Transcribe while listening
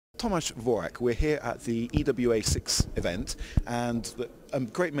Tomas Dworak, we're here at the EWA 6 event, and a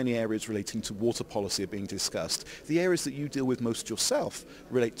great many areas relating to water policy are being discussed. The areas that you deal with most yourself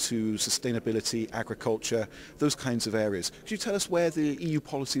relate to sustainability, agriculture, those kinds of areas. Could you tell us where the EU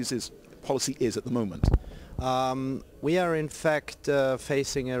policy is at the moment? We are in fact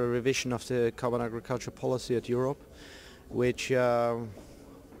facing a revision of the common agriculture policy at Europe, which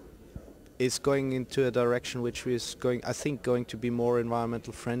is going into a direction which is I think going to be more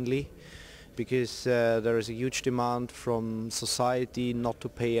environmental friendly, because there is a huge demand from society not to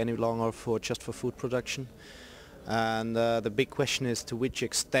pay any longer just for food production. And the big question is, to which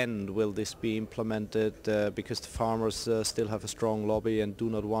extent will this be implemented, because the farmers still have a strong lobby and do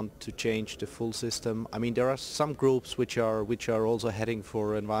not want to change the full system. I mean, there are some groups which are also heading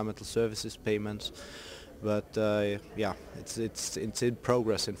for environmental services payments, but yeah, it's in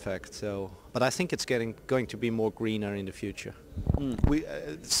progress in fact. So, but I think it's going to be more greener in the future.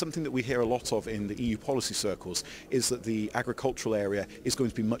 Something that we hear a lot of in the EU policy circles is that the agricultural area is going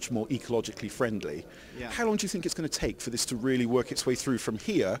to be much more ecologically friendly. Yeah. How long do you think it's going to take for this to really work its way through from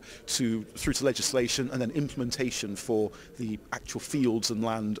here through to legislation and then implementation for the actual fields and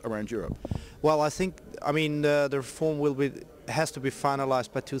land around Europe? Well, I mean, the reform has to be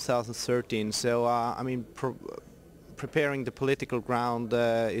finalized by 2013. So I mean, preparing the political ground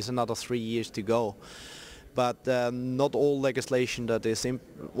is another 3 years to go. But not all legislation that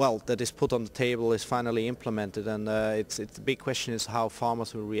is put on the table is finally implemented, and the big question is how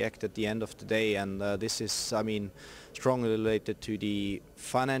farmers will react at the end of the day. And this is, I mean, strongly related to the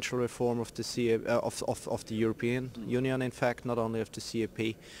financial reform of the European Union, in fact, not only of the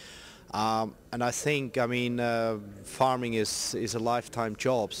CAP. And I think, I mean, farming is a lifetime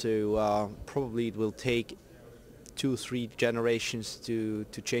job, so probably it will take 2-3 generations to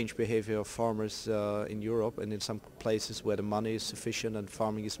change behavior of farmers in Europe, and in some places where the money is sufficient and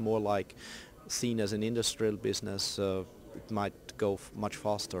farming is more like seen as an industrial business, it might go much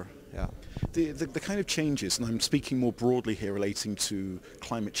faster. Yeah. The kind of changes, and I'm speaking more broadly here relating to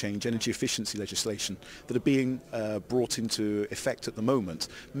climate change, energy efficiency legislation, that are being brought into effect at the moment,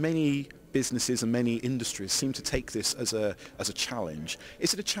 many businesses and many industries seem to take this as a challenge.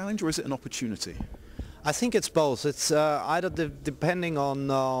 Is it a challenge or is it an opportunity? I think it's both. It's either depending on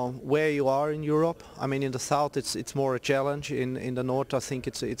where you are in Europe. I mean, in the south it's more a challenge. In the north, I think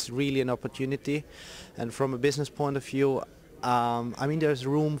it's really an opportunity. And from a business point of view, I mean, there's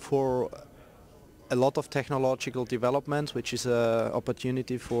room for a lot of technological developments, which is an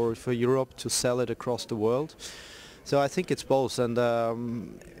opportunity for Europe to sell it across the world. So I think it's both, and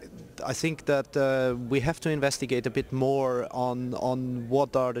I think that we have to investigate a bit more on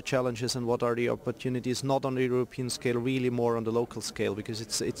what are the challenges and what are the opportunities, not on the European scale, really more on the local scale, because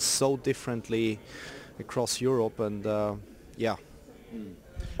it's so differently across Europe, and yeah.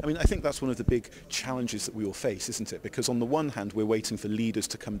 I mean, I think that's one of the big challenges that we will face, isn't it? Because on the one hand, we're waiting for leaders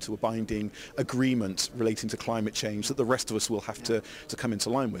to come to a binding agreement relating to climate change that the rest of us will have to come into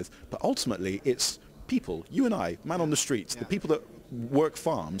line with. But ultimately, it's people, you and I, man on the streets, the people that work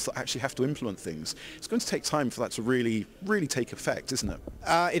farms, that actually have to implement things. It's going to take time for that to really take effect, isn't it?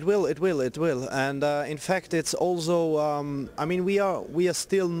 It will, and in fact it's also, I mean, we are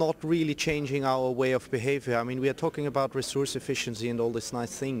still not really changing our way of behavior. I mean, we are talking about resource efficiency and all these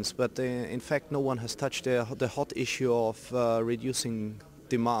nice things, but in fact no one has touched the hot issue of reducing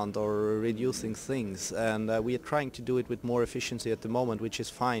demand or reducing things, and we are trying to do it with more efficiency at the moment, which is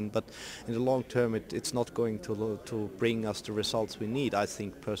fine, but in the long term it's not going to bring us the results we need, I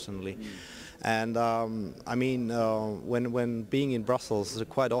think, personally. And I mean, when being in Brussels,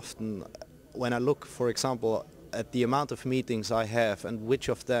 quite often when I look, for example, at the amount of meetings I have and which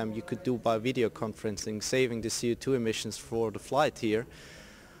of them you could do by video conferencing, saving the CO2 emissions for the flight here,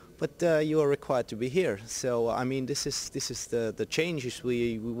 but you are required to be here. So I mean, this is the changes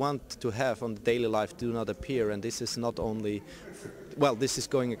we want to have on the daily life do not appear, and this is not only, well, this is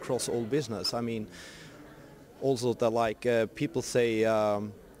going across all business. I mean, also people say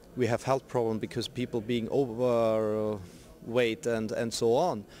we have health problems because people being overweight and so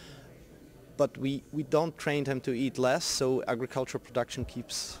on. But we don't train them to eat less, so agricultural production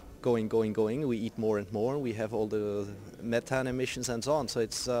keeps going. We eat more and more. We have all the methane emissions and so on. So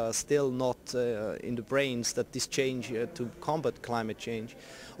it's still not in the brains that this change to combat climate change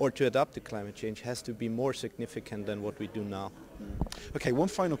or to adapt to climate change has to be more significant than what we do now. Okay, one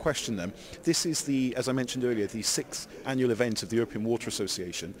final question then. This is as I mentioned earlier, the 6th annual event of the European Water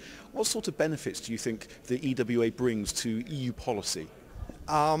Association. What sort of benefits do you think the EWA brings to EU policy?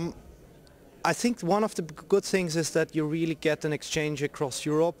 I think one of the good things is that you really get an exchange across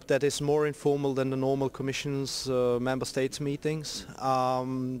Europe that is more informal than the normal Commission's member states meetings.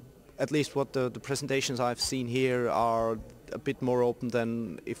 At least what the presentations I've seen here are a bit more open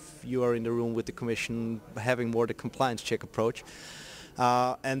than if you are in the room with the Commission having more the compliance check approach.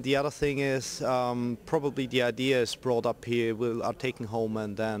 And the other thing is probably the ideas brought up here are taken home,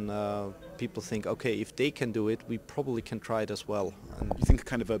 and then people think, okay, if they can do it, we probably can try it as well. And you think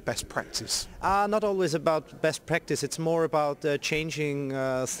kind of a best practice? Not always about best practice. It's more about changing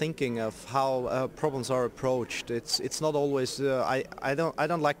thinking of how problems are approached. It's not always. I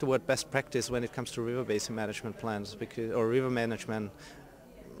don't like the word best practice when it comes to river basin management plans, or river management.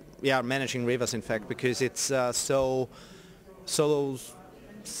 Yeah, managing rivers, in fact, because it's so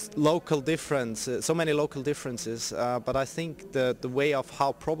local difference, so many local differences, but I think the way of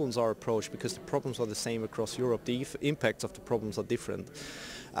how problems are approached, because the problems are the same across Europe, the impacts of the problems are different.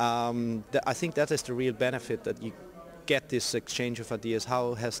 I think that is the real benefit, that you get this exchange of ideas.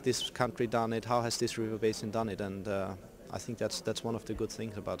 How has this country done it? How has this river basin done it? And I think that's one of the good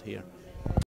things about here.